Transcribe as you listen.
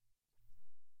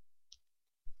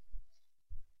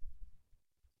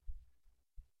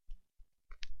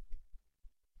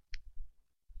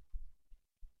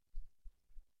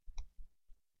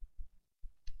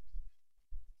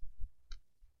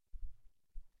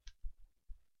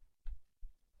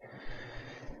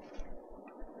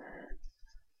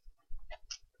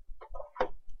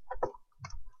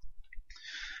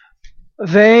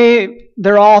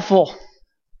They're awful.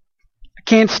 I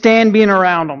can't stand being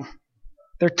around them.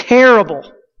 They're terrible.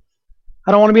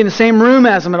 I don't want to be in the same room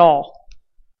as them at all.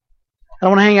 I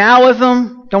don't want to hang out with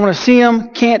them. Don't want to see them.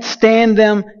 Can't stand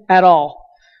them at all.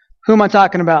 Who am I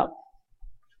talking about?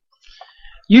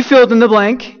 You filled in the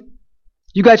blank.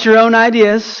 You got your own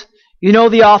ideas. You know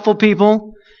the awful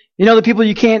people. You know the people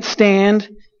you can't stand.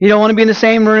 You don't want to be in the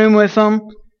same room with them.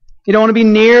 You don't want to be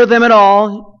near them at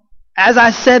all. As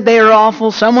I said, they are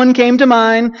awful. Someone came to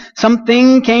mind.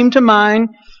 Something came to mind.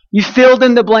 You filled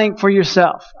in the blank for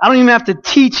yourself. I don't even have to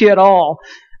teach you at all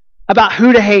about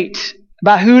who to hate,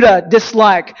 about who to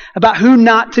dislike, about who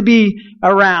not to be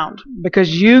around.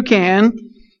 Because you can,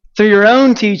 through your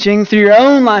own teaching, through your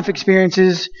own life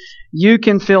experiences, you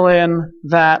can fill in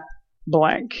that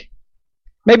blank.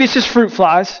 Maybe it's just fruit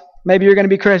flies. Maybe you're going to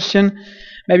be Christian.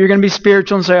 Maybe you're going to be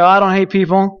spiritual and say, I don't hate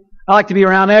people. I like to be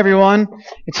around everyone.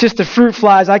 It's just the fruit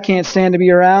flies I can't stand to be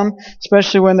around,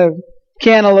 especially when the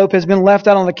cantaloupe has been left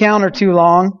out on the counter too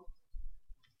long.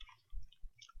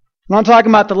 I'm not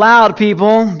talking about the loud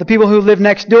people, the people who live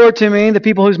next door to me, the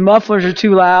people whose mufflers are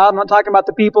too loud. I'm not talking about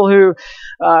the people who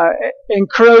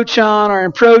encroach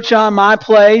on my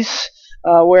place,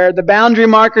 where the boundary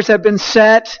markers have been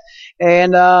set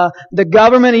and the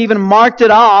government even marked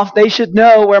it off. They should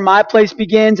know where my place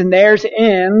begins and theirs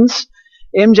ends.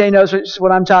 MJ knows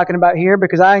what I'm talking about here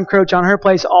because I encroach on her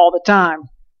place all the time.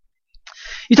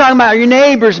 You're talking about your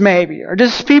neighbors maybe, or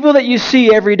just people that you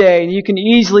see every day, and you can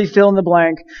easily fill in the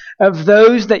blank of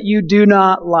those that you do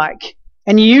not like.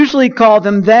 And you usually call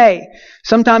them they.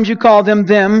 Sometimes you call them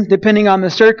them, depending on the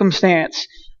circumstance.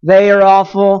 They are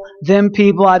awful. Them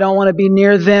people, I don't want to be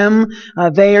near them.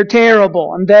 They are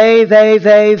terrible. And they,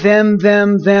 them.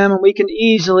 And we can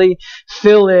easily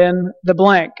fill in the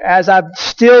blank. As I'm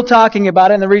still talking about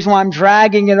it, and the reason why I'm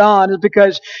dragging it on is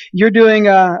because you're doing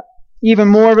even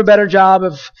more of a better job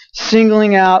of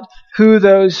singling out who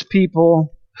those people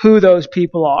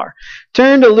are.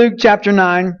 Turn to Luke chapter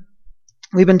 9.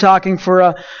 We've been talking for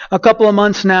a couple of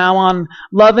months now on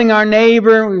loving our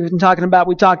neighbor. We talked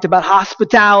about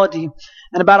hospitality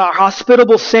and about our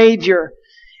hospitable Savior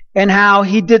and how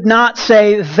He did not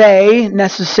say they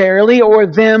necessarily or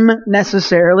them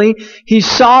necessarily. He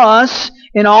saw us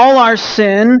in all our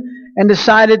sin and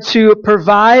decided to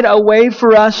provide a way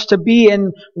for us to be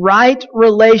in right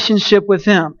relationship with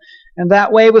Him. And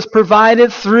that way was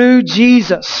provided through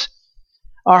Jesus,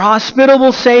 our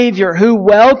hospitable Savior, who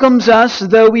welcomes us,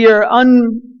 though we are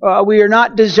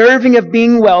not deserving of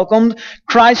being welcomed.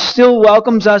 Christ still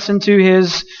welcomes us into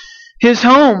His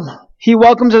home. He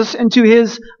welcomes us into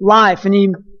His life, and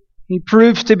He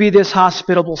proves to be this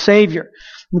hospitable Savior.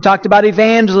 We talked about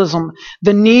evangelism,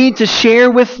 the need to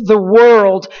share with the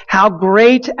world how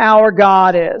great our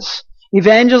God is.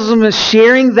 Evangelism is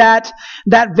sharing that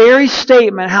very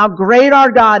statement, how great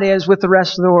our God is, with the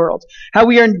rest of the world. How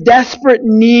we are in desperate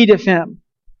need of Him.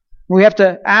 We have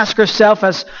to ask ourselves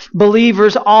as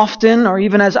believers often, or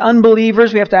even as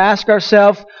unbelievers, we have to ask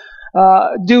ourselves,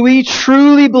 do we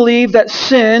truly believe that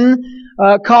sin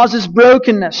causes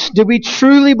brokenness? Do we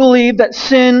truly believe that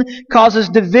sin causes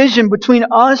division between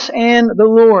us and the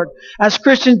Lord? As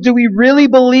Christians, do we really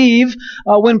believe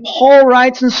when Paul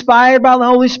writes, inspired by the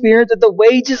Holy Spirit, that the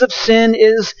wages of sin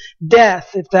is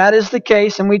death? If that is the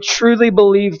case, and we truly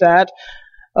believe that,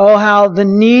 oh, how the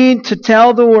need to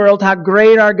tell the world how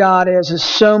great our God is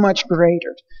so much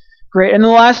greater. Great. In the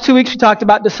last 2 weeks, we talked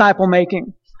about disciple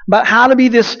making. About how to be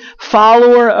this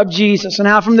follower of Jesus, and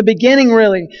how from the beginning,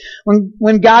 really,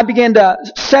 when God began to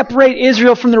separate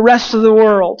Israel from the rest of the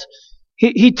world,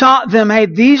 He taught them, hey,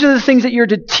 these are the things that you're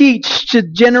to teach to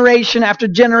generation after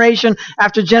generation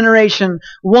after generation.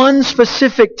 One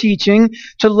specific teaching,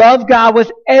 to love God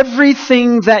with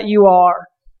everything that you are.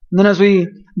 And then as we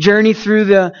journey through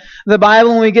the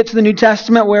Bible and we get to the New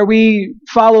Testament where we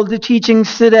follow the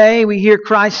teachings today, we hear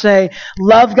Christ say,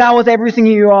 love God with everything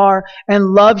you are and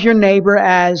love your neighbor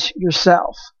as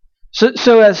yourself.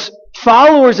 So as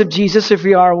followers of Jesus, if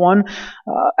we are one,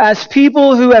 as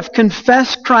people who have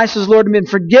confessed Christ as Lord and been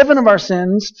forgiven of our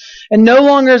sins, and no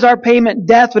longer is our payment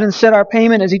death, but instead our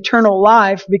payment is eternal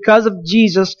life because of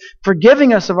Jesus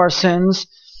forgiving us of our sins,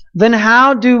 then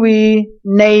how do we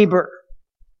neighbor?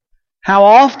 How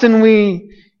often we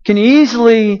can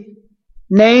easily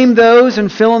name those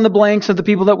and fill in the blanks of the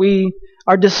people that we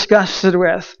are disgusted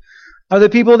with, or the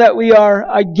people that we are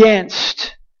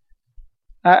against.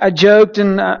 I joked,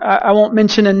 and I won't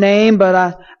mention a name,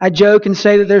 but I joke and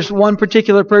say that there's one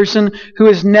particular person who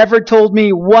has never told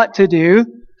me what to do,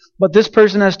 but this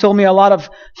person has told me a lot of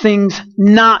things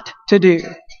not to do.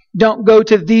 Don't go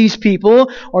to these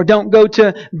people, or don't go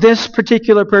to this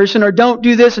particular person, or don't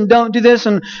do this and don't do this,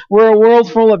 and we're a world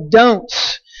full of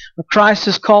don'ts. Christ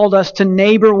has called us to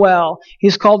neighbor well.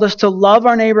 He's called us to love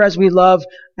our neighbor as we love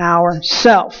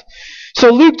ourselves. So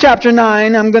Luke chapter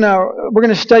 9, we're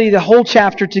gonna study the whole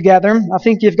chapter together. I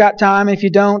think you've got time. If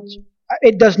you don't,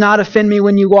 it does not offend me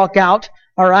when you walk out.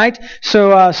 All right?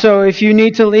 So if you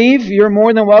need to leave, you're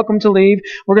more than welcome to leave.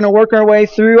 We're going to work our way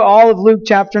through all of Luke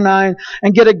chapter 9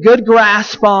 and get a good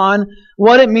grasp on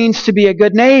what it means to be a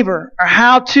good neighbor, or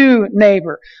how to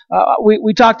neighbor.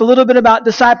 We talked a little bit about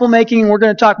disciple making, and we're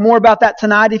going to talk more about that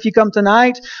tonight if you come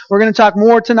tonight. We're going to talk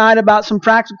more tonight about some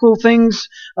practical things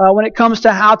when it comes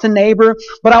to how to neighbor.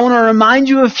 But I want to remind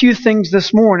you of a few things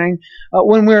this morning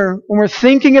when we're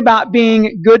thinking about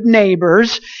being good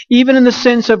neighbors, even in the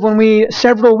sense of when we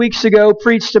several weeks ago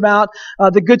preached about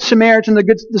the Good Samaritan,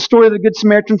 the story of the Good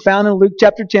Samaritan found in Luke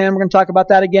chapter 10. We're going to talk about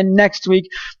that again next week.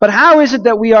 But how is it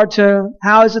that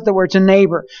we're to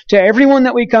neighbor to everyone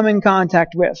that we come in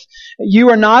contact with?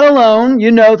 You are not alone.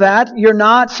 You know that. You're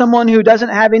not someone who doesn't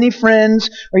have any friends,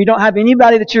 or you don't have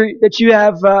anybody that you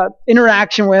have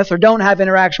interaction with or don't have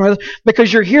interaction with,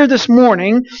 because you're here this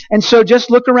morning. And so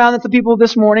just look around at the people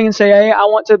this morning and say, hey, I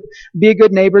want to be a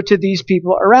good neighbor to these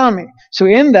people around me. So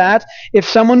in that, if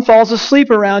someone falls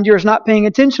asleep around you or is not paying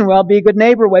attention well, be a good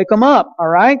neighbor, wake them up. All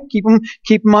right? Keep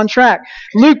them on track.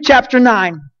 Luke chapter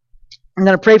 9. I'm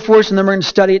going to pray for us, and then we're going to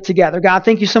study it together. God,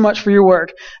 thank you so much for your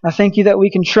word. I thank you that we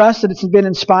can trust that it's been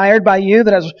inspired by you,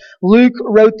 that as Luke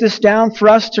wrote this down for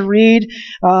us to read,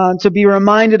 to be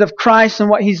reminded of Christ and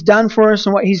what He's done for us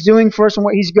and what He's doing for us and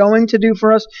what He's going to do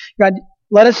for us. God,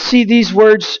 let us see these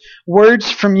words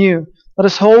from you. Let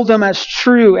us hold them as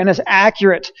true and as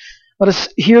accurate. Let us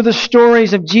hear the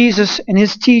stories of Jesus and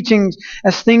His teachings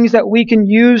as things that we can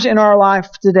use in our life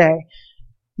today.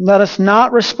 Let us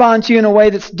not respond to you in a way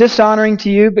that's dishonoring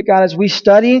to you, but God, as we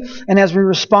study and as we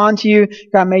respond to you,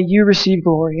 God, may you receive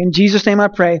glory. In Jesus' name I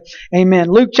pray. Amen.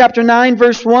 Luke chapter 9,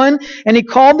 verse 1, and He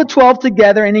called the 12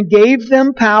 together, and He gave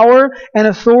them power and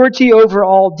authority over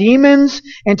all demons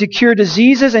and to cure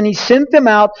diseases, and He sent them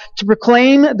out to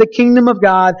proclaim the kingdom of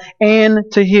God and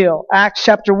to heal. Acts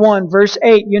chapter 1, verse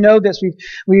 8. You know this.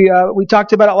 We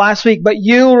talked about it last week. But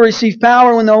you will receive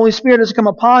power when the Holy Spirit has come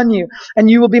upon you, and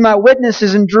you will be my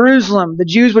witnesses in Jerusalem. The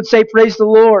Jews would say, praise the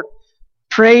Lord.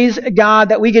 Praise God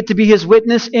that we get to be His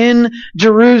witness in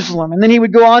Jerusalem. And then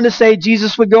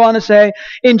Jesus would go on to say,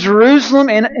 in Jerusalem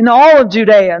and in all of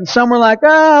Judea. And some were like,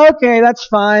 okay, that's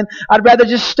fine. I'd rather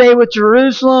just stay with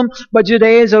Jerusalem, but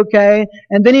Judea is okay.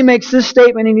 And then He makes this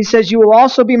statement, and He says, you will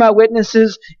also be my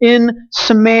witnesses in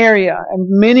Samaria. And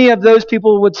many of those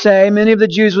people would say, many of the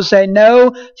Jews would say,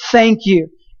 no, thank you.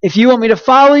 If you want me to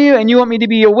follow you and you want me to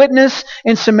be your witness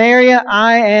in Samaria,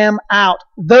 I am out.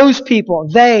 Those people,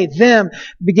 they, them,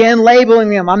 began labeling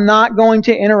them. I'm not going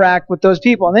to interact with those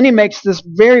people. And then He makes this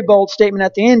very bold statement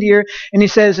at the end here, and He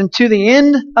says, and to the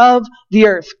end of the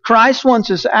earth. Christ wants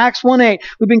us, Acts 1:8,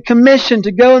 we've been commissioned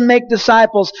to go and make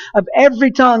disciples of every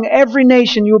tongue, every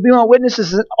nation. You will be my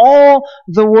witnesses in all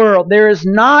the world. There is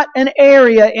not an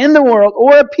area in the world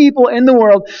or a people in the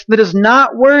world that is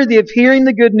not worthy of hearing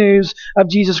the good news of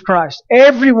Jesus Christ.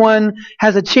 Everyone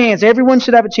has a chance. Everyone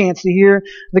should have a chance to hear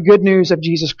the good news of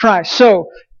Jesus Christ. So,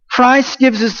 Christ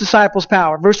gives His disciples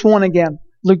power. Verse 1 again,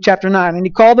 Luke chapter 9. And He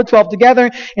called the 12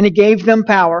 together, and He gave them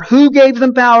power. Who gave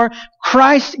them power?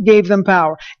 Christ gave them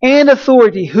power. And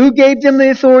authority. Who gave them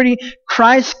the authority?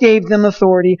 Christ gave them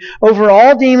authority over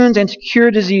all demons and to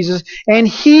cure diseases. And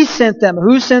He sent them.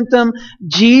 Who sent them?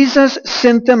 Jesus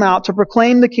sent them out to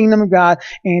proclaim the kingdom of God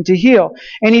and to heal.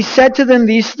 And He said to them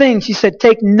these things. He said,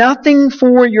 take nothing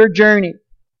for your journey.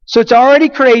 So it's already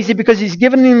crazy because He's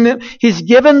given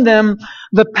them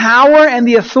the power and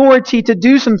the authority to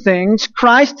do some things.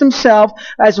 Christ Himself,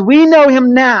 as we know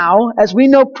Him now, as we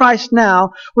know Christ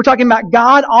now, we're talking about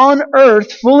God on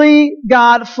earth, fully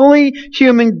God, fully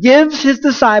human, gives His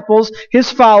disciples, His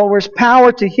followers,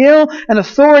 power to heal and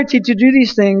authority to do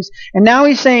these things. And now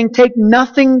He's saying, take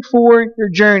nothing for your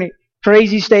journey.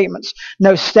 Crazy statements.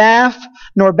 No staff,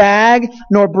 nor bag,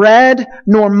 nor bread,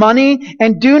 nor money,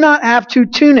 and do not have 2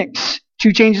 tunics,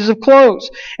 2 changes of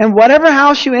clothes. And whatever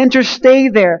house you enter, stay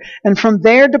there, and from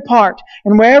there depart.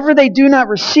 And wherever they do not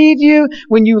receive you,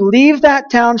 when you leave that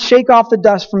town, shake off the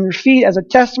dust from your feet as a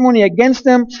testimony against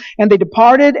them. And they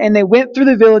departed, and they went through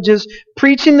the villages,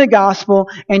 preaching the gospel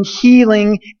and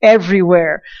healing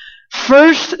everywhere.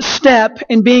 First step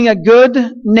in being a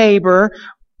good neighbor,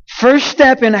 first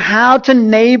step in how to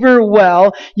neighbor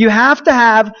well, you have to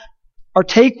have or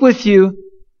take with you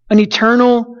an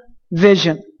eternal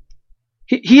vision.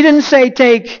 He didn't say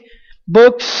take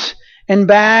books and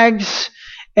bags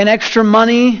and extra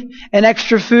money and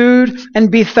extra food and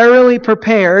be thoroughly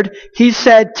prepared. He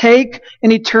said, take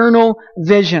an eternal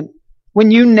vision.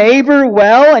 When you neighbor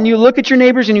well and you look at your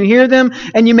neighbors and you hear them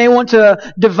and you may want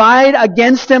to divide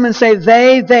against them and say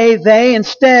they,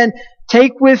 instead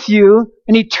take with you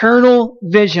an eternal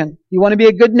vision. You want to be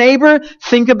a good neighbor?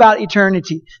 Think about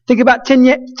eternity. Think about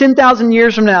 10,000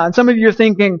 years from now. And some of you are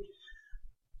thinking,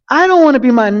 I don't want to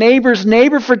be my neighbor's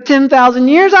neighbor for 10,000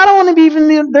 years. I don't want to be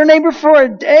even their neighbor for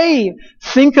a day.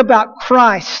 Think about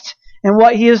Christ and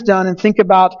what He has done, and think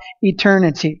about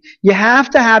eternity. You have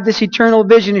to have this eternal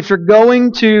vision if you're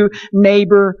going to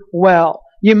neighbor well.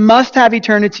 You must have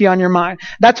eternity on your mind.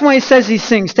 That's why He says these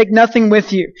things. Take nothing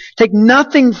with you. Take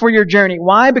nothing for your journey.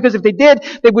 Why? Because if they did,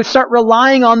 they would start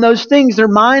relying on those things. Their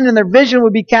mind and their vision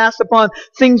would be cast upon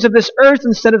things of this earth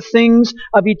instead of things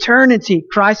of eternity.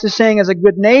 Christ is saying, as a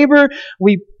good neighbor,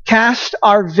 we cast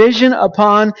our vision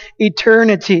upon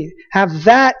eternity. Have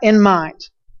that in mind.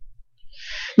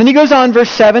 Then he goes on, verse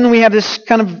 7, we have this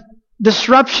kind of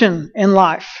disruption in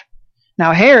life.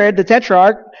 Now Herod, the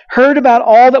Tetrarch, heard about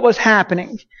all that was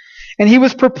happening, and he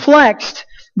was perplexed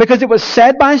because it was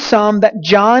said by some that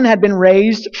John had been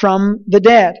raised from the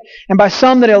dead, and by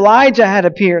some that Elijah had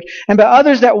appeared, and by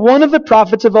others that one of the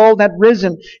prophets of old had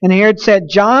risen. And Herod said,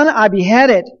 John I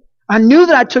beheaded. I knew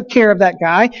that I took care of that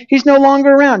guy. He's no longer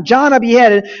around. John I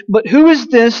beheaded, but who is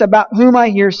this about whom I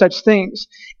hear such things?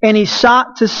 And he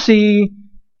sought to see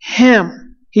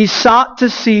Him. He sought to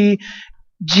see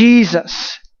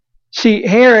Jesus. See,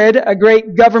 Herod, a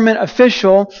great government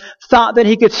official, thought that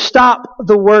he could stop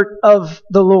the work of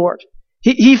the Lord.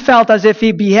 He felt as if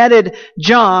he beheaded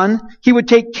John, he would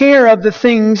take care of the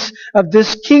things of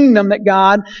this kingdom that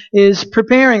God is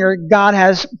preparing, or God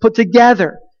has put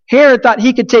together. Herod thought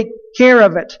he could take care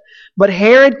of it, but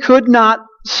Herod could not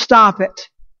stop it.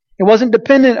 It wasn't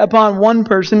dependent upon one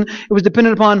person. It was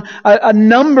dependent upon a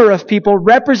number of people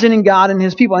representing God and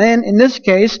His people. And in this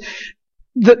case,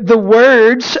 the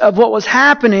words of what was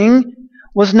happening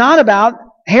was not about,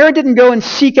 Herod didn't go and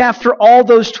seek after all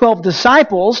those 12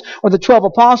 disciples or the 12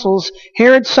 apostles.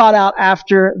 Herod sought out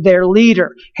after their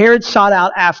leader. Herod sought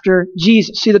out after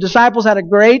Jesus. See, the disciples had a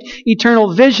great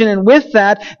eternal vision, and with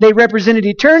that, they represented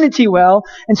eternity well,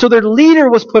 and so their leader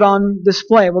was put on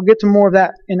display. We'll get to more of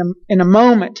that in a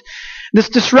moment. This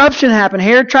disruption happened.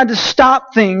 Herod tried to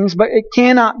stop things, but it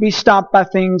cannot be stopped by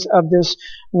things of this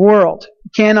world.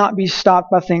 It cannot be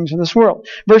stopped by things of this world.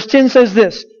 Verse 10 says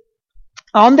this,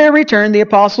 on their return, the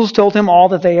apostles told him all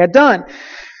that they had done.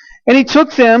 And he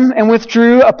took them and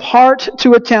withdrew apart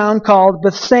to a town called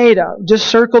Bethsaida. Just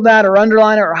circle that or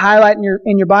underline it or highlight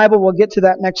in your Bible. We'll get to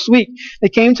that next week. They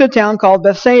came to a town called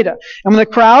Bethsaida. And when the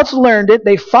crowds learned it,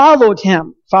 they followed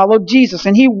Jesus.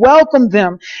 And he welcomed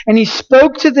them. And he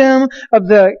spoke to them of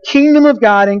the kingdom of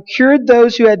God and cured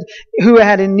those who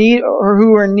had in need or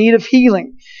who were in need of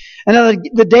healing. And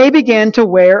the day began to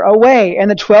wear away, and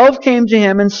the 12 came to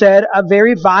him and said a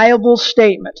very viable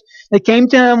statement. They came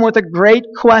to him with a great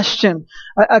question.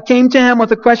 Came to him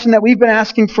with a question that we've been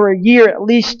asking for a year at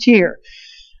least here.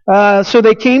 So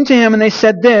they came to him and they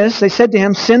said this. They said to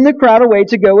him, send the crowd away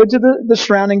to go into the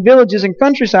surrounding villages and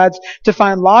countrysides to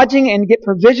find lodging and get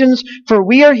provisions, for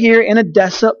we are here in a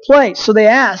desolate place. So they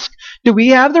asked, do we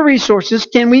have the resources?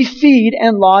 Can we feed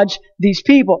and lodge these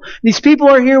people? These people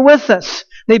are here with us.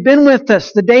 They've been with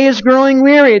us. The day is growing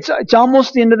weary. It's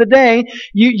almost the end of the day.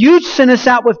 You sent us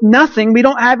out with nothing. We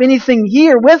don't have anything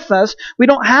here with us. We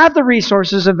don't have the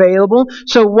resources available.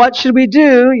 So what should we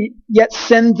do? Yet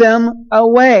send them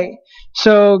away.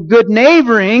 So good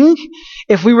neighboring,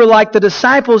 if we were like the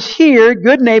disciples here,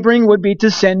 good neighboring would be to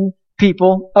send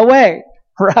people away,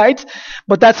 right?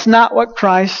 But that's not what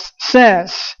Christ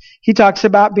says. He talks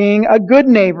about being a good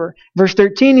neighbor. Verse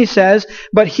 13 he says,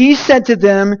 but he said to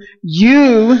them,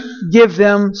 you give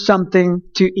them something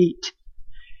to eat.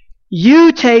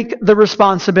 You take the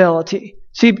responsibility.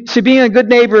 See, being a good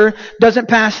neighbor doesn't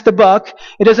pass the buck.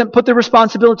 It doesn't put the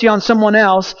responsibility on someone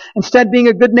else. Instead, being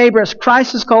a good neighbor, as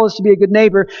Christ has called us to be a good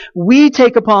neighbor, we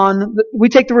take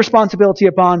the responsibility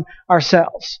upon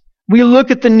ourselves. We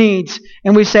look at the needs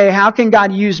and we say, how can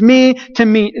God use me to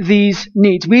meet these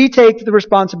needs? We take the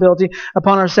responsibility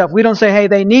upon ourselves. We don't say, hey,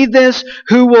 they need this.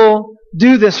 Who will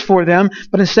do this for them?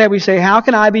 But instead we say, how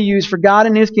can I be used for God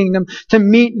and His kingdom to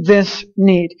meet this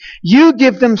need? You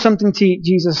give them something to eat,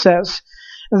 Jesus says.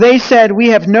 They said, we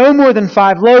have no more than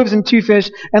 5 loaves and 2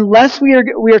 fish, unless we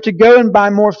are to go and buy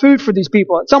more food for these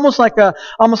people. It's almost like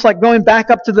going back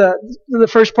up to the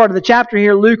first part of the chapter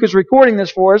here. Luke is recording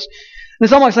this for us.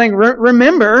 It's almost like saying,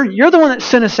 remember, you're the one that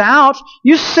sent us out.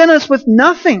 You sent us with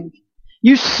nothing.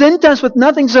 You sent us with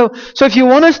nothing. So if you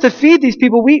want us to feed these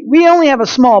people, we only have a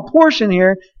small portion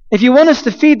here. If you want us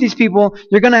to feed these people,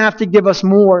 you're going to have to give us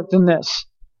more than this.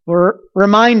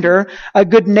 Reminder, a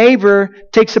good neighbor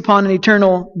takes upon an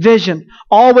eternal vision,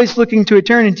 always looking to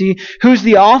eternity. Who's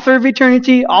the author of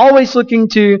eternity? Always looking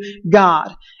to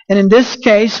God. And in this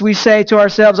case, we say to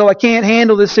ourselves, I can't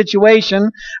handle this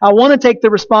situation. I want to take the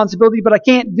responsibility, but I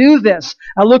can't do this.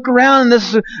 I look around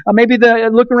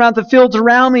and look around the fields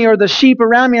around me or the sheep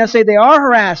around me. I say they are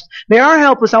harassed. They are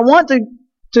helpless. I want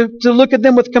to look at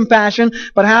them with compassion,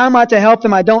 but how am I to help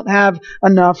them? I don't have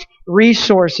enough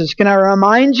resources. Can I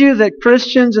remind you that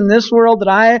Christians in this world that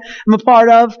I am a part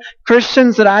of,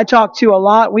 Christians that I talk to a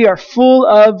lot, we are full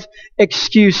of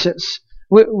excuses.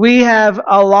 We have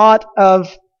a lot of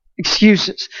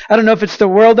excuses. I don't know if it's the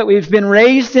world that we've been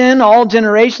raised in. All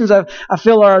generations I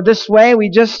feel are this way. We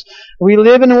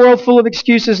live in a world full of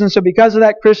excuses, and so because of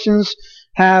that, Christians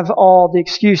have all the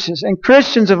excuses. And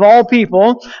Christians of all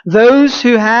people, those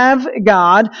who have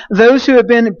God, those who have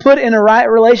been put in a right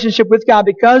relationship with God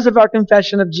because of our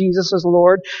confession of Jesus as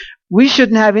Lord, we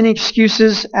shouldn't have any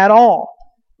excuses at all.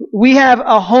 We have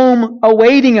a home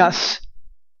awaiting us.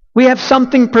 We have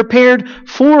something prepared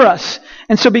for us.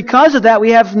 And so because of that,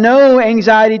 we have no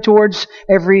anxiety towards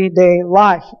everyday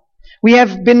life.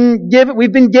 We've been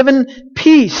given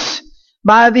peace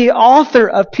by the author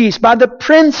of peace, by the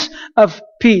Prince of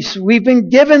Peace. We've been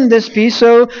given this peace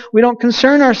so we don't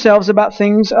concern ourselves about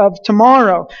things of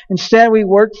tomorrow. Instead, we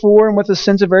work for and with a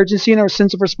sense of urgency and a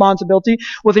sense of responsibility.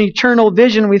 With an eternal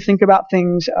vision, we think about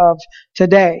things of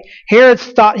today. Herod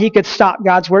thought he could stop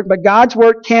God's work, but God's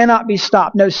work cannot be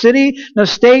stopped. No city, no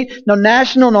state, no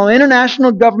national, no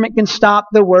international government can stop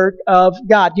the work of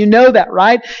God. You know that,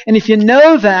 right? And if you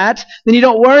know that, then you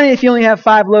don't worry if you only have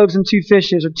 5 loaves and 2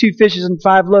 fishes, or 2 fishes and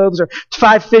 5 loaves, or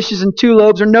 5 fishes and 2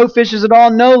 loaves, or no fishes at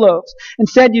all, no loaves.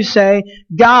 Instead, you say,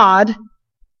 God,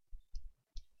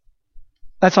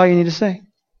 that's all you need to say.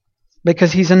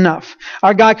 Because He's enough.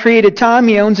 Our God created time.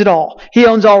 He owns it all. He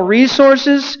owns all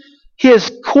resources. He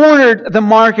has cornered the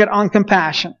market on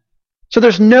compassion. So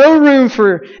there's no room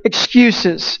for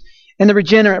excuses in the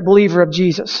regenerate believer of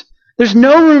Jesus. There's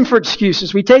no room for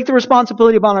excuses. We take the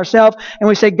responsibility upon ourselves and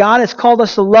we say, God has called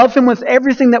us to love Him with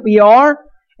everything that we are.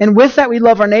 And with that, we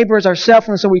love our neighbor as ourselves,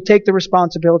 and so we take the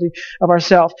responsibility of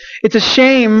ourselves. It's a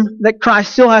shame that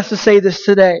Christ still has to say this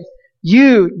today.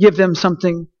 You give them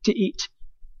something to eat.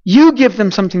 You give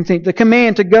them something to eat. The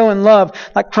command to go and love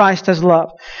like Christ has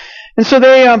loved. And so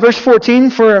verse 14,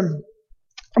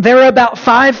 there were about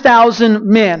 5,000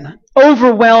 men.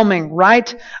 Overwhelming,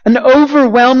 right? An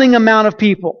overwhelming amount of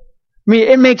people. I mean,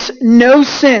 it makes no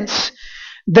sense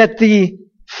that the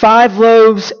 5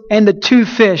 loaves and the 2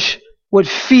 fish would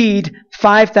feed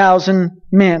 5,000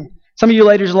 men. Some of you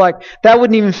ladies are like, that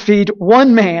wouldn't even feed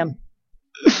one man.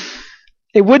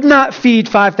 It would not feed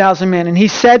 5,000 men. And He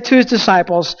said to His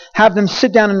disciples, have them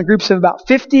sit down in groups of about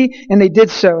 50, and they did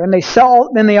so. And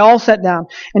they all sat down.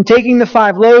 And taking the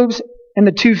 5 loaves and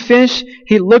the 2 fish,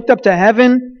 He looked up to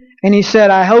heaven, and He said,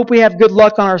 I hope we have good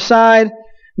luck on our side.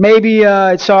 Maybe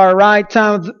it's our right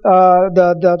time.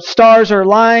 The stars are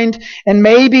aligned. And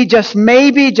maybe, just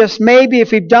maybe,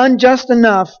 if we've done just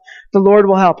enough, the Lord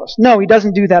will help us. No, He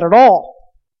doesn't do that at all.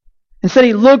 Instead,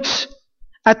 He looks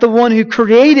at the one who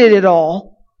created it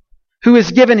all, who has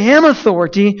given Him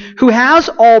authority, who has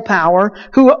all power,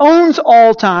 who owns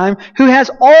all time, who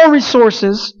has all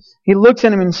resources. He looks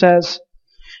at Him and says,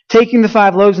 taking the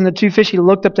 5 loaves and the 2 fish, He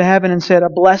looked up to heaven and said, a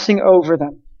blessing over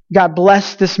them. God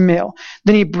blessed this meal.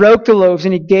 Then He broke the loaves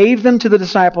and He gave them to the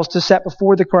disciples to set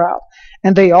before the crowd.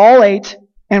 And they all ate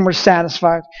and were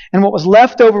satisfied. And what was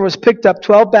left over was picked up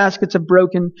 12 baskets of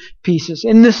broken pieces.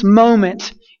 In this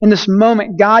moment,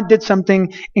 God did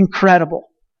something incredible.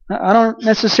 I don't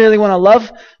necessarily want to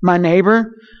love my neighbor.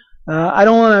 I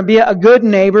don't want to be a good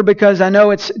neighbor because I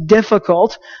know it's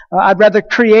difficult. I'd rather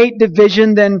create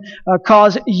division than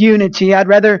cause unity. I'd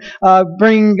rather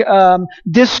bring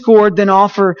discord than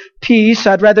offer peace.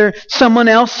 I'd rather someone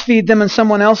else feed them and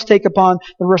someone else take upon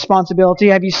the responsibility.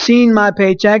 Have you seen my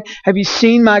paycheck? Have you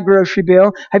seen my grocery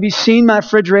bill? Have you seen my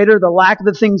refrigerator, the lack of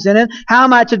the things in it? How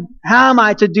am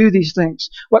I to do these things?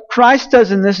 What Christ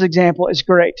does in this example is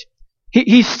great.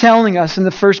 He's telling us in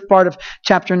the first part of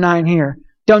chapter 9 here,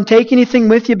 don't take anything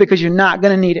with you because you're not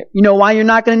going to need it. You know why you're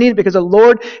not going to need it? Because the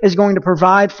Lord is going to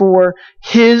provide for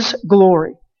His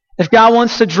glory. If God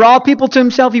wants to draw people to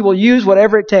Himself, He will use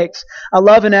whatever it takes. I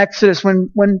love in Exodus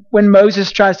when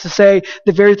Moses tries to say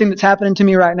the very thing that's happening to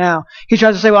me right now. He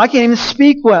tries to say, well, I can't even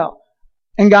speak well.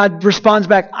 And God responds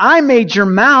back, I made your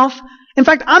mouth. In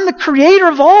fact, I'm the creator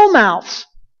of all mouths.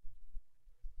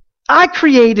 I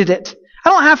created it. I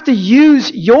don't have to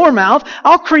use your mouth.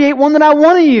 I'll create one that I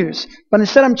want to use. But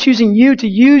instead I'm choosing you to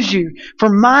use you for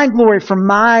my glory, for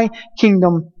my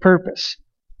kingdom purpose.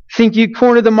 Think you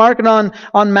corner the market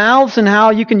on mouths and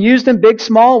how you can use them, big,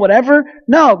 small, whatever?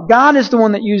 No, God is the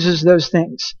one that uses those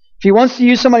things. If He wants to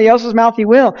use somebody else's mouth, He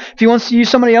will. If He wants to use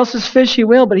somebody else's fish, He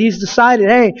will. But He's decided,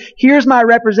 hey, here's my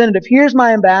representative. Here's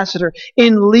my ambassador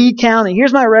in Lee County.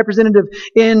 Here's my representative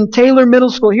in Taylor Middle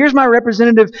School. Here's my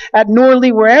representative at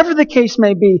Norley, wherever the case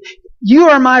may be. You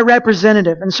are my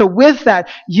representative. And so with that,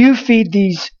 you feed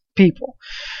these people.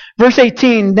 Verse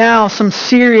 18, now some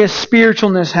serious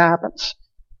spiritualness happens.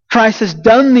 Christ has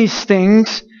done these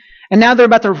things, and now they're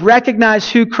about to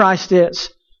recognize who Christ is.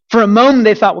 For a moment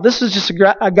they thought, well, this is just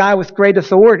a guy with great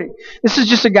authority. This is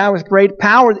just a guy with great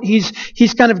power. He's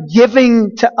kind of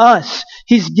giving to us.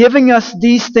 He's giving us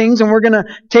these things and we're going to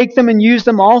take them and use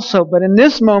them also. But in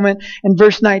this moment, in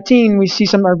verse 19,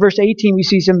 verse 18, we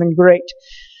see something great.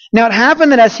 Now it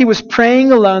happened that as He was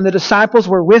praying alone, the disciples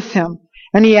were with Him,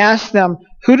 and He asked them,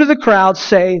 who do the crowds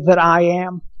say that I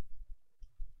am?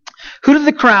 Who do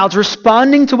the crowds,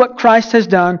 responding to what Christ has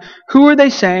done, who are they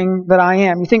saying that I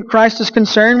am? You think Christ is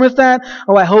concerned with that?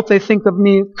 Oh, I hope they think of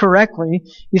me correctly.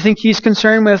 You think He's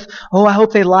concerned with, oh, I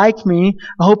hope they like me.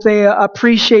 I hope they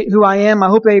appreciate who I am. I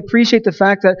hope they appreciate the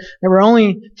fact that there were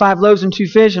only 5 loaves and 2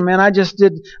 fish, and man, I just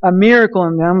did a miracle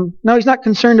in them. No, He's not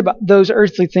concerned about those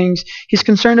earthly things. He's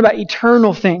concerned about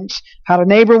eternal things. How to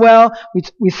neighbor well,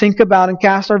 we think about and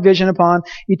cast our vision upon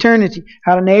eternity.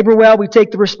 How to neighbor well, we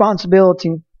take the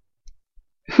responsibility.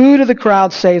 Who do the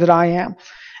crowds say that I am?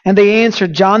 And they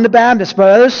answered, John the Baptist, but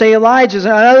others say Elijah, and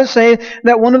others say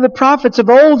that one of the prophets of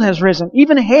old has risen.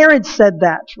 Even Herod said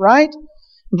that, right?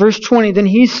 Verse 20, then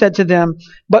He said to them,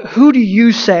 but who do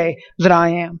you say that I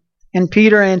am? And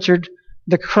Peter answered,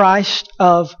 the Christ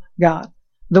of God.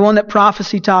 The one that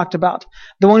prophecy talked about.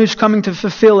 The one who's coming to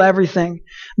fulfill everything.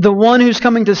 The one who's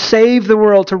coming to save the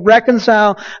world, to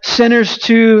reconcile sinners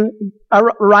to a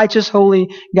righteous, holy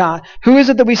God. Who is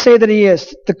it that we say that He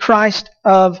is? The Christ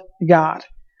of God.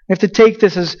 We have to take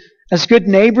this as good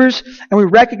neighbors, and we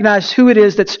recognize who it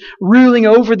is that's ruling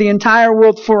over the entire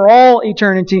world for all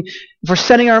eternity. If we're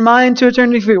setting our mind to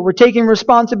eternity, if we're taking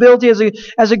responsibility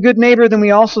as a good neighbor, then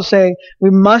we also say we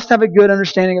must have a good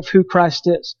understanding of who Christ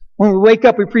is. When we wake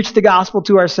up, we preach the gospel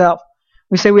to ourselves.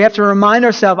 We say we have to remind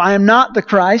ourselves, I am not the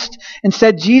Christ.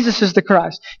 Instead, Jesus is the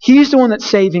Christ. He's the one that's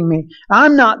saving me.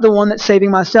 I'm not the one that's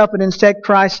saving myself, but instead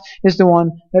Christ is the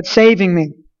one that's saving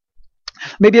me.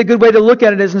 Maybe a good way to look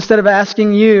at it is, instead of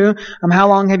asking you, how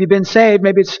long have you been saved?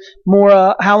 Maybe it's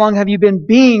more, how long have you been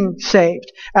being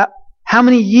saved? How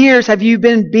many years have you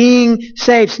been being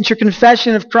saved? Since your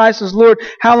confession of Christ as Lord,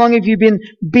 how long have you been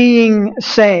being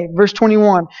saved? Verse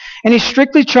 21. And He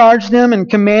strictly charged them and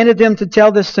commanded them to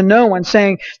tell this to no one,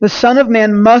 saying, the Son of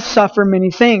Man must suffer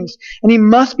many things, and He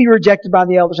must be rejected by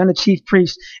the elders and the chief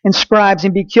priests and scribes,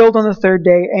 and be killed on the 3rd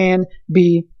day, and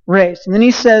be raised. And then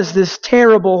He says this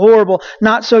terrible, horrible,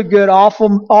 not so good,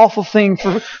 awful thing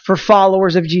for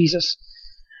followers of Jesus.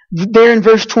 There in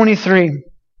verse 23.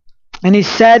 And He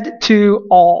said to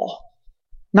all,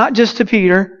 not just to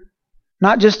Peter,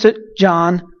 not just to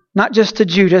John, not just to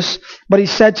Judas, but He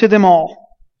said to them all,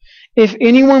 if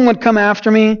anyone would come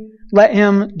after me, let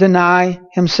him deny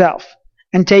himself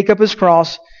and take up his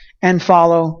cross and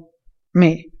follow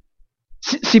me.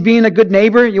 See, being a good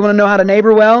neighbor, you want to know how to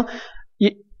neighbor well?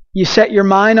 You set your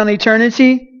mind on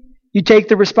eternity, you take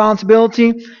the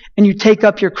responsibility, and you take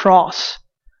up your cross.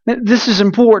 This is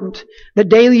important. That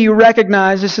daily you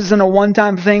recognize this isn't a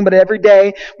one-time thing, but every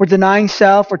day we're denying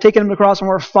self, we're taking Him to the cross, and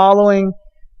we're following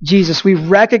Jesus. We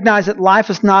recognize that life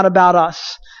is not about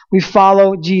us. We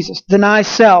follow Jesus. Deny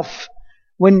self.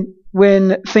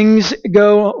 When things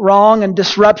go wrong and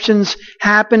disruptions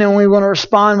happen and we want to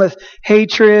respond with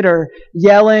hatred or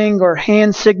yelling or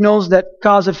hand signals that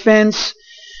cause offense,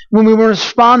 when we want to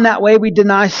respond that way, we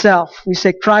deny self. We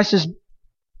say, Christ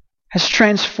has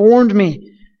transformed me.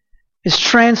 Is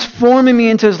transforming me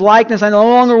into His likeness. I no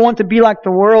longer want to be like the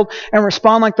world and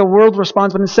respond like the world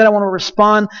responds, but instead I want to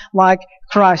respond like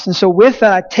Christ. And so with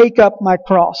that, I take up my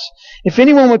cross. If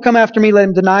anyone would come after me, let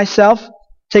him deny self,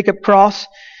 take up cross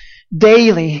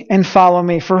daily, and follow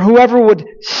me. For whoever would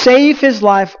save his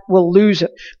life will lose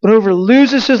it, but whoever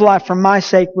loses his life for my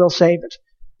sake will save it.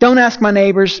 Don't ask my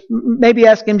neighbors. Maybe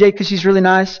ask MJ because she's really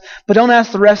nice, but don't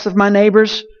ask the rest of my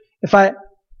neighbors.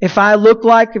 If I look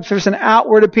like, if there's an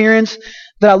outward appearance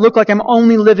that I look like I'm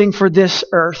only living for this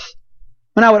earth,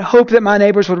 And I would hope that my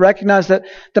neighbors would recognize that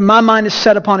my mind is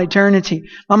set upon eternity.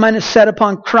 My mind is set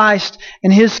upon Christ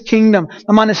and His kingdom.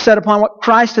 My mind is set upon what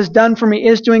Christ has done for me,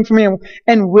 is doing for me,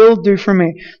 and will do for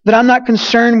me. That I'm not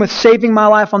concerned with saving my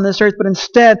life on this earth, but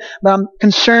instead that I'm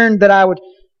concerned that I would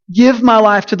give my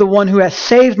life to the one who has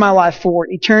saved my life for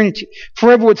eternity. For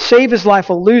whoever would save his life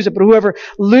will lose it, but whoever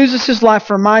loses his life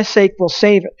for my sake will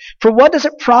save it. For what does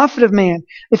it profit of man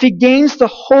if he gains the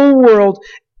whole world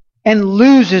and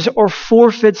loses or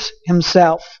forfeits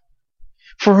himself?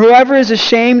 For whoever is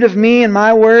ashamed of me and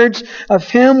my words, of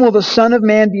him will the Son of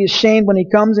Man be ashamed when he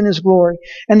comes in his glory,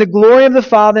 and the glory of the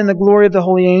Father and the glory of the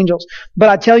holy angels. But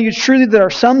I tell you truly, there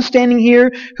are some standing here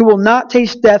who will not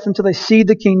taste death until they see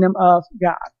the kingdom of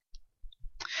God.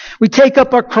 We take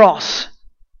up our cross.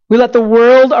 We let the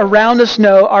world around us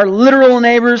know, our literal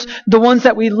neighbors, the ones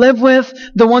that we live with,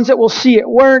 the ones that we'll see at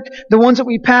work, the ones that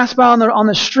we pass by on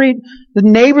the street, the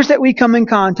neighbors that we come in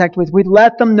contact with, we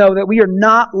let them know that we are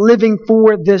not living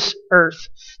for this earth.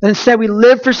 That instead we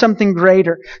live for something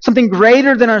greater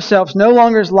than ourselves. No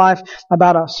longer is life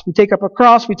about us. We take up a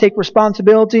cross, we take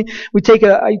responsibility, we take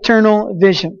an eternal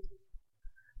vision.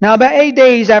 Now about 8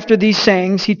 days after these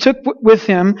sayings, he took with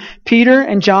him Peter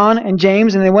and John and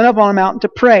James, and they went up on a mountain to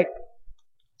pray.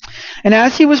 And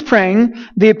as he was praying,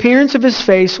 the appearance of his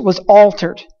face was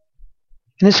altered,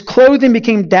 and his clothing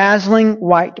became dazzling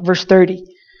white. Verse 30.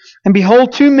 And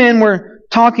behold, 2 men were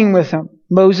talking with him,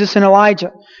 Moses and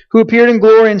Elijah, who appeared in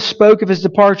glory and spoke of his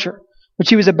departure, which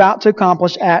he was about to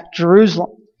accomplish at Jerusalem.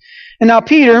 And now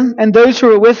Peter and those who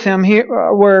were with him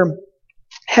were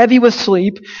heavy with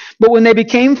sleep, but when they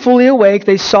became fully awake,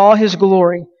 they saw his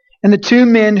glory and the 2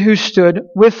 men who stood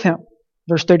with him.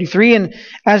 Verse 33, and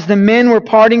as the men were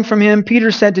parting from him, Peter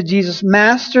said to Jesus,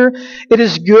 Master, it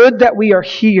is good that we are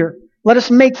here. Let us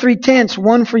make 3 tents,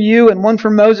 one for you and one for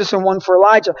Moses and one for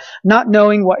Elijah, not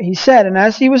knowing what he said. And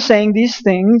as he was saying these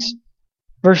things,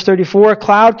 verse 34, a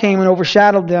cloud came and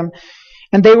overshadowed them,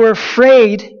 and they were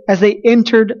afraid as they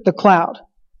entered the cloud.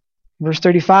 Verse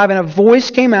 35, and a voice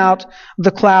came out of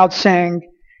the cloud saying,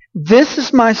 This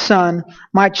is my Son,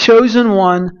 my chosen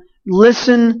one.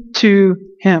 Listen to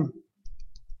him.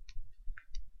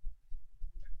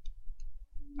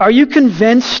 Are you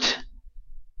convinced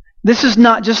this is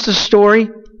not just a story?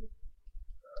 I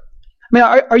mean,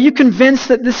 are you convinced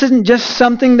that this isn't just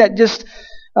something that just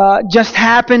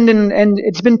happened and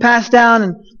it's been passed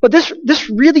down? But this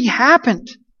really happened.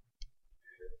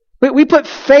 We put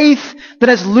faith that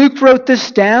as Luke wrote this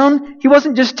down, he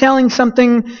wasn't just telling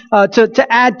something to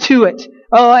add to it.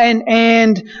 Oh,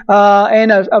 and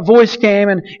a voice came,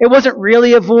 and it wasn't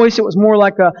really a voice. It was more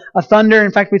like a thunder.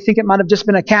 In fact, we think it might have just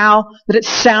been a cow, that it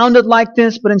sounded like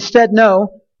this, but instead, no.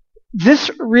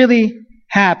 This really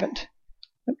happened.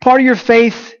 Part of your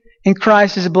faith in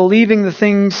Christ is believing the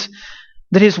things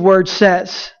that His Word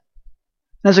says.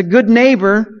 As a good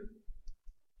neighbor,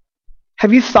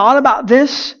 have you thought about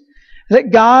this?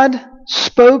 That God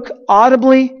spoke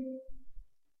audibly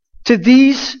to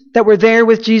these that were there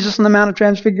with Jesus on the Mount of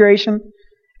Transfiguration.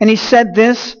 And He said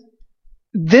this,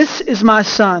 This is my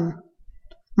Son,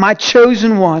 my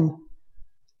chosen one.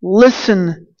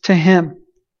 Listen to him.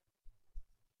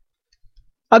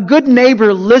 A good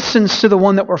neighbor listens to the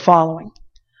one that we're following.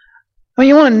 I mean,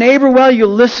 you want a neighbor well, you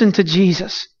listen to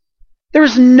Jesus. There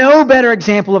is no better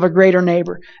example of a greater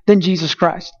neighbor than Jesus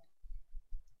Christ,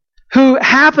 who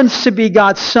happens to be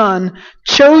God's Son,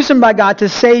 chosen by God to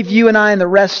save you and I and the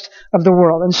rest of the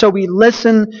world. And so we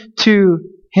listen to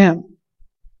Him.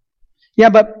 Yeah,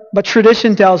 but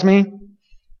tradition tells me,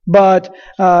 but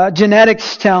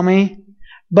genetics tell me,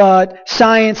 but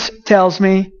science tells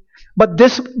me, but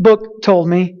this book told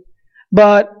me,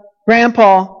 but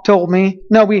Grandpa told me.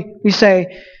 No, we say,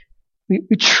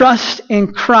 we trust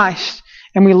in Christ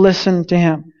and we listen to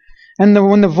Him. And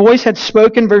when the voice had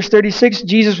spoken, verse 36,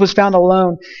 Jesus was found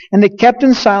alone. And they kept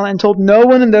him silent and told no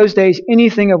one in those days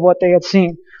anything of what they had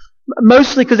seen.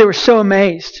 Mostly because they were so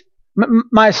amazed.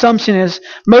 My assumption is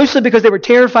mostly because they were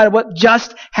terrified of what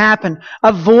just happened.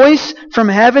 A voice from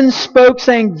heaven spoke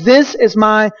saying, This is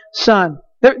my Son.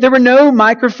 There were no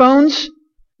microphones.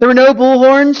 There were no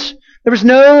bullhorns. There was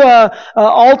no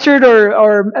altered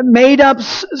or made up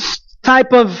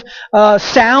type of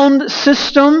sound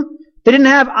system. They didn't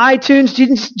have iTunes.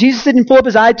 Jesus didn't pull up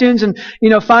his iTunes and,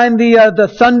 find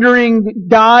the thundering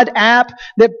God app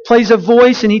that plays a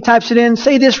voice and he types it in.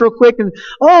 Say this real quick and,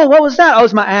 oh, what was that? Oh, it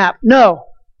was my app. No.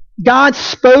 God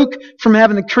spoke from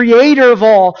heaven. The Creator of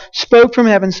all spoke from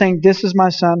heaven saying, This is my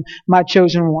Son, my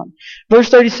chosen one. Verse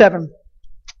 37.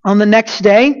 On the next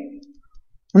day,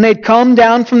 when they had come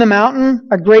down from the mountain,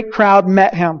 a great crowd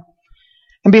met him.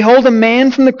 And behold, a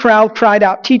man from the crowd cried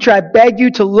out, Teacher, I beg you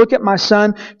to look at my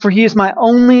son, for he is my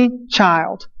only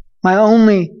child. My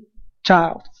only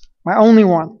child. My only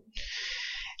one.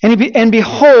 And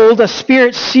behold, a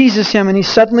spirit seizes him, and he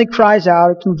suddenly cries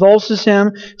out. It convulses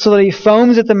him so that he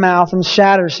foams at the mouth and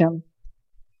shatters him,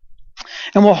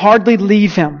 and will hardly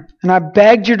leave him. And I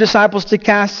begged your disciples to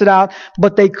cast it out,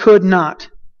 but they could not.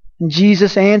 And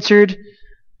Jesus answered,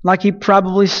 like he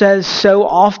probably says so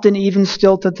often, even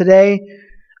still to today,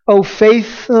 O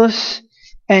faithless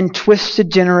and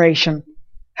twisted generation,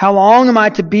 how long am I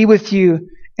to be with you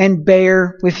and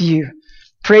bear with you?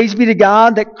 Praise be to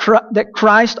God that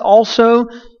Christ also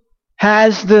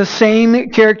has the same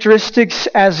characteristics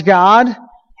as God,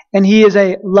 and he is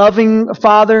a loving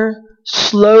Father,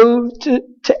 slow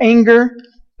to anger,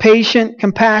 patient,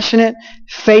 compassionate,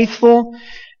 faithful.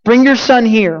 Bring your son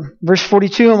here. Verse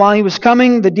 42, and while he was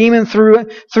coming, the demon threw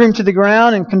him to the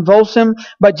ground and convulsed him.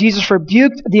 But Jesus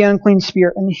rebuked the unclean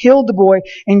spirit and healed the boy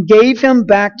and gave him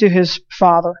back to his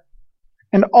father.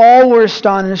 And all were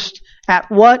astonished at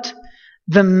what?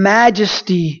 The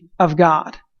majesty of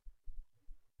God.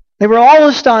 They were all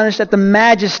astonished at the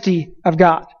majesty of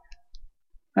God.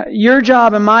 Your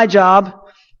job and my job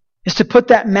is to put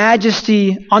that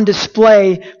majesty on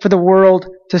display for the world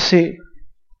to see.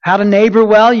 How to neighbor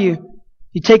well? You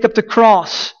take up the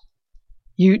cross.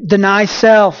 You deny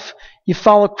self. You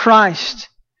follow Christ.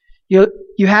 You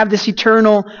have this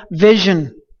eternal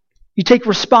vision. You take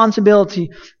responsibility.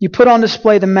 You put on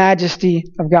display the majesty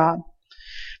of God.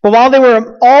 But while they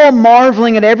were all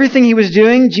marveling at everything he was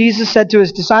doing, Jesus said to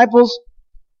his disciples,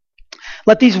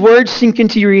 let these words sink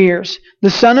into your ears. The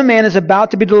Son of Man is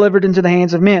about to be delivered into the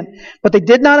hands of men. But they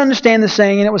did not understand the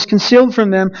saying, and it was concealed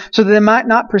from them so that they might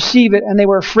not perceive it, and they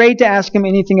were afraid to ask him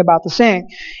anything about the saying.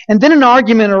 And then an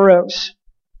argument arose.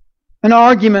 An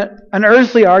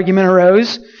earthly argument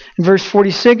arose. In verse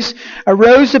 46,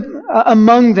 arose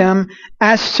among them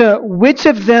as to which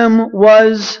of them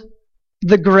was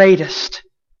the greatest.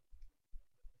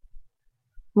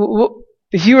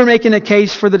 If you were making a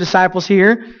case for the disciples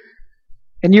here,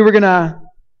 and you were going to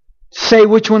say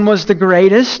which one was the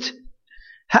greatest,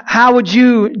 how would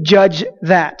you judge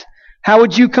that? How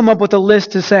would you come up with a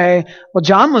list to say, well,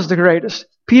 John was the greatest,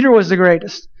 Peter was the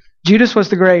greatest, Judas was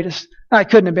the greatest? I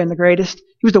couldn't have been the greatest.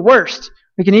 He was the worst.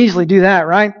 We can easily do that,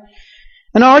 right?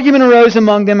 An argument arose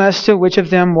among them as to which of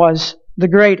them was the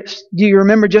greatest. Do you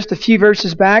remember just a few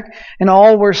verses back? And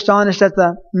all were astonished at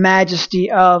the majesty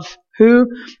of who?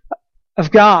 Of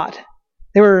God.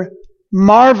 They were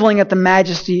marveling at the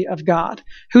majesty of God.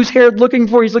 Who's Herod looking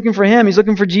for? He's looking for him. He's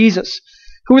looking for Jesus.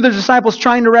 Who are the disciples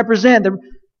trying to represent? They're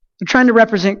trying to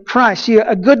represent Christ. See,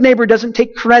 a good neighbor doesn't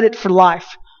take credit for life.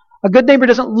 A good neighbor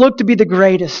doesn't look to be the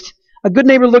greatest. A good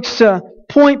neighbor looks to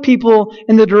point people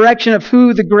in the direction of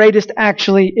who the greatest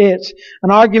actually is.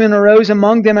 An argument arose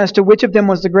among them as to which of them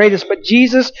was the greatest. But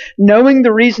Jesus, knowing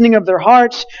the reasoning of their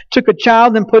hearts, took a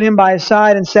child and put him by his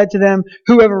side and said to them,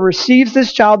 whoever receives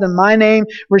this child in my name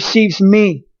receives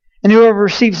me. And whoever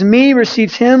receives me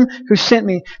receives him who sent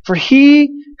me. For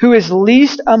he who is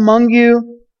least among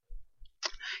you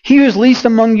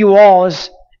all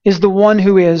is the one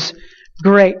who is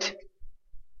great.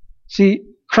 See,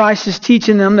 Christ is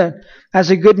teaching them that as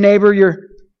a good neighbor,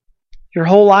 your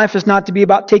whole life is not to be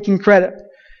about taking credit.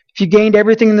 If you gained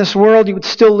everything in this world, you would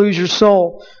still lose your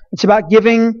soul. It's about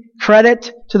giving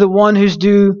credit to the one who's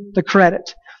due the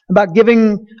credit. About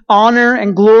giving honor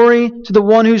and glory to the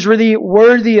one who's really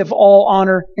worthy of all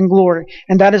honor and glory.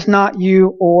 And that is not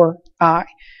you or I.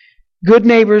 Good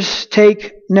neighbors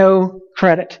take no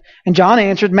credit. And John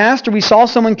answered, Master, we saw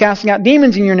someone casting out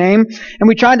demons in your name, and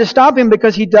we tried to stop him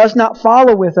because he does not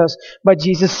follow with us. But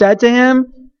Jesus said to him,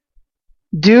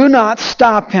 do not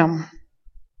stop him,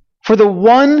 for the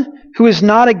one who is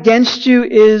not against you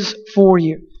is for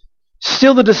you.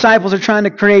 Still the disciples are trying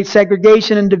to create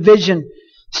segregation and division.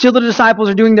 Still the disciples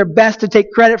are doing their best to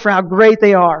take credit for how great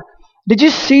they are. Did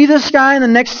you see this guy in the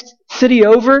next city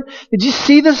over? Did you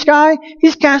see this guy?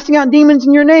 He's casting out demons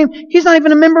in your name. He's not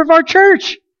even a member of our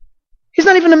church. He's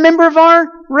not even a member of our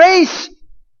race.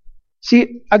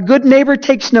 See, a good neighbor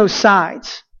takes no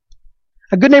sides.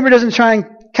 A good neighbor doesn't try and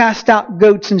cast out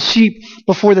goats and sheep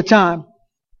before the time.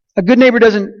 A good neighbor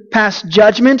doesn't pass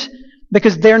judgment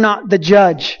because they're not the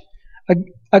judge.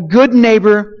 A good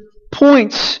neighbor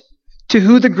points to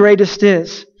who the greatest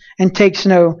is and takes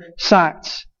no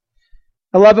sides.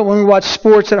 I love it when we watch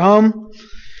sports at home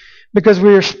because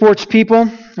we are sports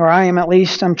people, or I am at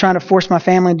least. I'm trying to force my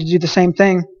family to do the same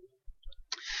thing.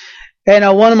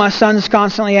 And one of my sons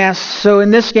constantly asks, so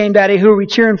in this game, Daddy, who are we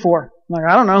cheering for? I'm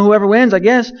like, I don't know, whoever wins, I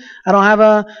guess. I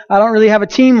don't really have a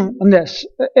team on this,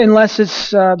 unless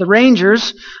it's the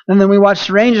Rangers. And then we watch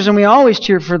the Rangers, and we always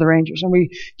cheer for the Rangers, and we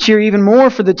cheer even more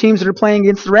for the teams that are playing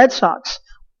against the Red Sox.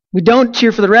 We don't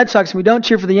cheer for the Red Sox, and we don't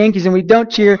cheer for the Yankees, and we don't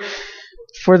cheer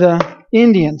for the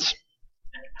Indians.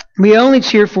 We only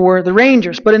cheer for the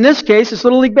Rangers. But in this case, it's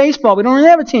Little League Baseball. We don't really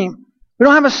have a team. We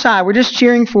don't have a side. We're just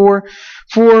cheering for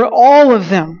all of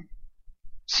them.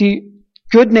 See,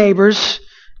 good neighbors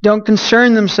don't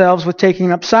concern themselves with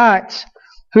taking up sides.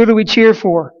 Who do we cheer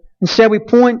for? Instead, we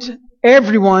point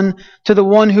everyone to the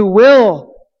one who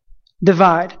will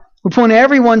divide. We point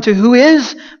everyone to who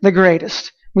is the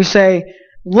greatest. We say,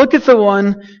 look at the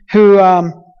one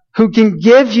who can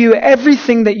give you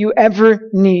everything that you ever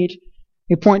need.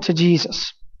 We point to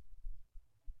Jesus.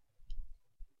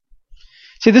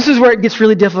 See, this is where it gets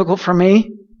really difficult for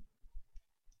me.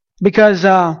 Because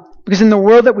in the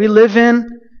world that we live in,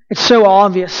 it's so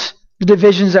obvious the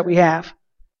divisions that we have.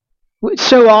 It's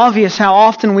so obvious how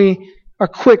often we are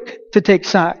quick to take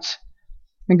sides.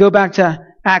 And go back to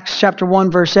Acts chapter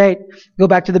 1, verse 8. Go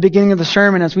back to the beginning of the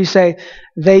sermon as we say,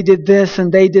 they did this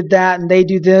and they did that and they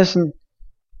do this, and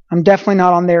I'm definitely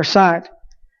not on their side.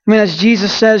 I mean, as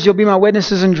Jesus says, you'll be my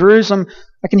witnesses in Jerusalem,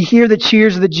 I can hear the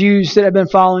cheers of the Jews that have been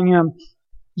following him.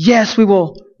 Yes, we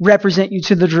will represent you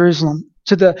to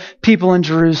the people in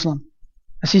Jerusalem.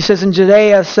 As he says in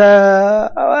Judea,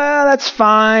 well, that's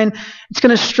fine. It's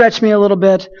going to stretch me a little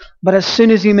bit. But as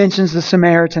soon as he mentions the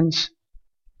Samaritans,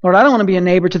 Lord, I don't want to be a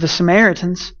neighbor to the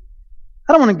Samaritans.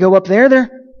 I don't want to go up there. They're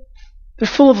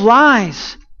full of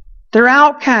lies. They're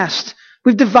outcasts.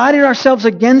 We've divided ourselves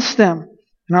against them.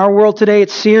 In our world today,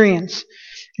 it's Syrians.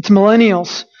 It's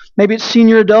millennials. Maybe it's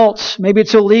senior adults. Maybe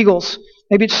it's illegals.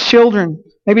 Maybe it's children.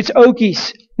 Maybe it's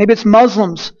Okies. Maybe it's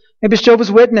Muslims. Maybe it's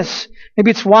Jehovah's Witness.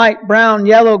 Maybe it's white, brown,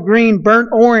 yellow, green, burnt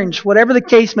orange. Whatever the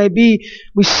case may be,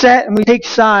 we set and we take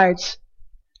sides.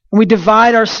 And we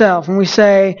divide ourselves. And we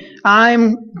say,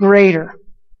 I'm greater.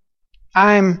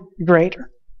 I'm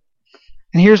greater.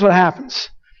 And here's what happens.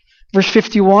 Verse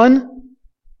 51,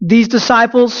 these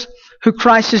disciples who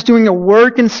Christ is doing a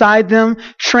work inside them,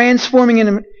 transforming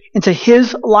them into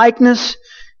His likeness,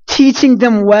 teaching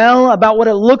them well about what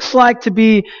it looks like to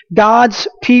be God's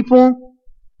people.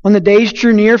 When the days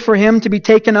drew near for Him to be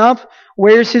taken up,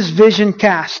 where's His vision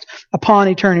cast upon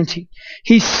eternity?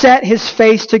 He set His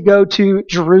face to go to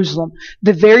Jerusalem,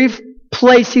 the very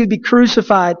place He would be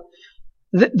crucified,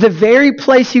 the very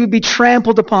place He would be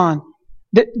trampled upon,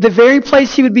 the very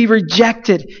place He would be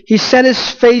rejected. He set His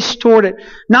face toward it,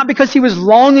 not because He was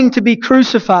longing to be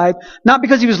crucified, not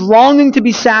because He was longing to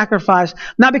be sacrificed,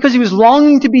 not because He was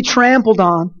longing to be trampled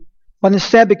on, but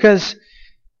instead because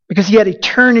He had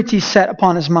eternity set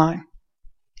upon His mind.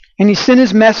 And He sent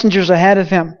His messengers ahead of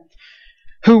Him,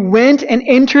 who went and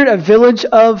entered a village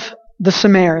of the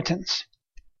Samaritans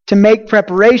to make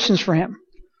preparations for Him.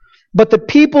 But the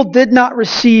people did not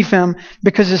receive Him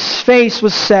because His face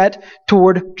was set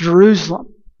toward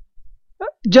Jerusalem.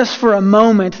 Just for a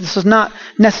moment, this is not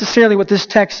necessarily what this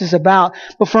text is about,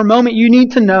 but for a moment you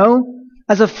need to know,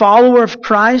 as a follower of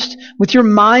Christ, with your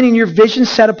mind and your vision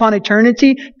set upon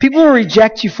eternity, people will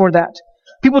reject you for that.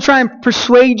 People try and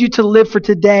persuade you to live for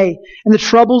today and the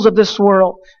troubles of this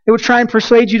world. They would try and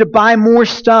persuade you to buy more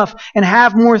stuff and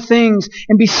have more things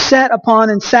and be set upon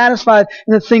and satisfied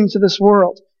in the things of this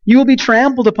world. You will be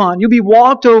trampled upon. You'll be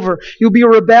walked over. You'll be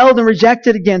rebelled and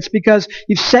rejected against because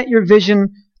you've set your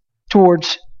vision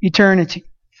towards eternity.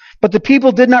 But the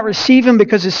people did not receive Him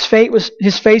because His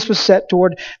face was set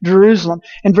toward Jerusalem.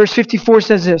 And verse 54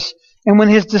 says this, and when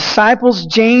His disciples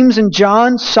James and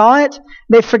John saw it,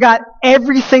 they forgot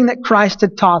everything that Christ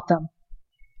had taught them.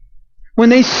 When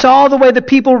they saw the way the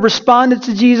people responded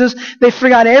to Jesus, they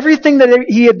forgot everything that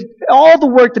all the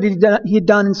work that He had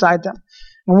done inside them.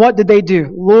 And what did they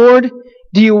do? Lord,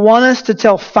 do you want us to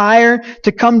tell fire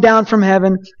to come down from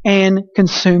heaven and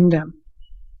consume them?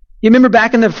 You remember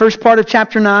back in the first part of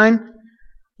chapter 9,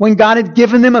 when God had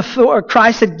given them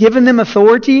Christ had given them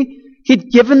authority,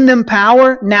 He'd given them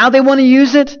power. Now they want to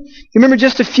use it. You remember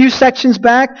just a few sections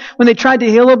back when they tried to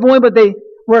heal a boy, but they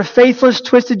were a faithless,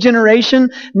 twisted generation.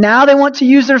 Now they want to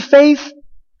use their faith,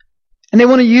 and they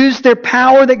want to use their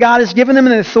power that God has given them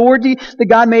and the authority that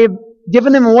God may have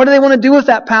given them. And what do they want to do with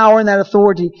that power and that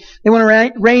authority? They want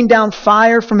to rain down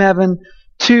fire from heaven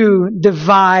to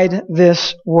divide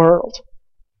this world.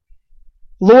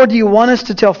 Lord, do you want us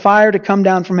to tell fire to come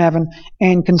down from heaven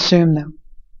and consume them?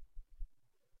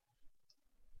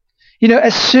 You know,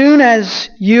 as soon as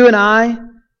you and I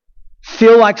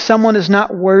feel like someone is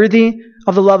not worthy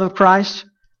of the love of Christ,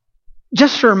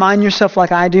 just to remind yourself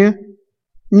like I do,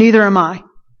 neither am I.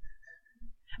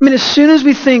 I mean, as soon as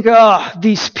we think, oh,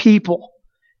 these people,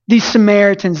 these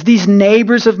Samaritans, these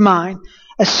neighbors of mine,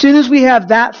 as soon as we have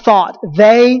that thought,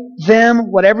 they,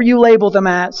 them, whatever you label them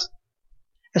as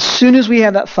soon as we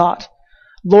have that thought,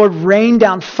 Lord, rain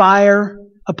down fire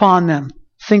upon them.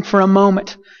 Think for a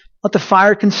moment. Let the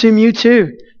fire consume you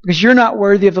too, because you're not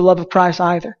worthy of the love of Christ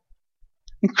either.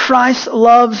 And Christ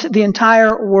loves the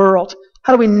entire world.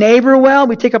 How do we neighbor well?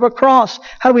 We take up a cross.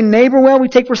 How do we neighbor well? We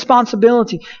take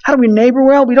responsibility. How do we neighbor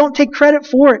well? We don't take credit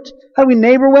for it. How do we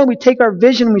neighbor well? We take our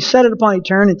vision and we set it upon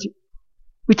eternity.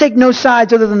 We take no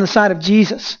sides other than the side of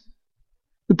Jesus.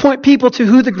 We point people to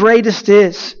who the greatest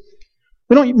is.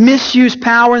 We don't misuse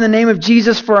power in the name of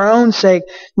Jesus for our own sake,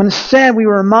 but instead we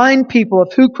remind people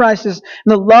of who Christ is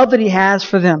and the love that He has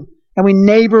for them. And we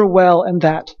neighbor well in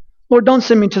that. Lord, don't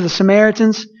send me to the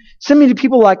Samaritans. Send me to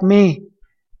people like me.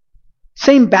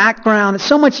 Same background. It's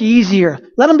so much easier.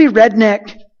 Let them be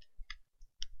redneck.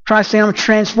 Christ saying, I'm going to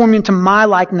transform you into my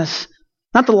likeness.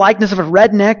 Not the likeness of a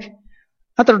redneck.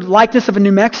 Not the likeness of a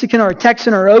New Mexican or a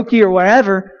Texan or Okie or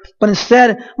wherever. But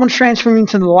instead, I'm going to transform you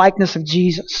into the likeness of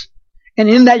Jesus. And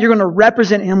in that, you're going to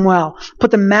represent Him well.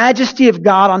 Put the majesty of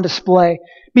God on display.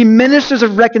 Be ministers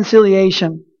of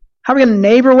reconciliation. How are we going to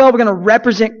neighbor well? We're going to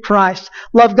represent Christ.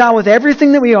 Love God with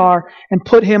everything that we are and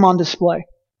put Him on display.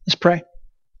 Let's pray.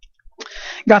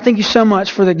 God, thank you so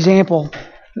much for the example.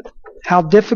 How difficult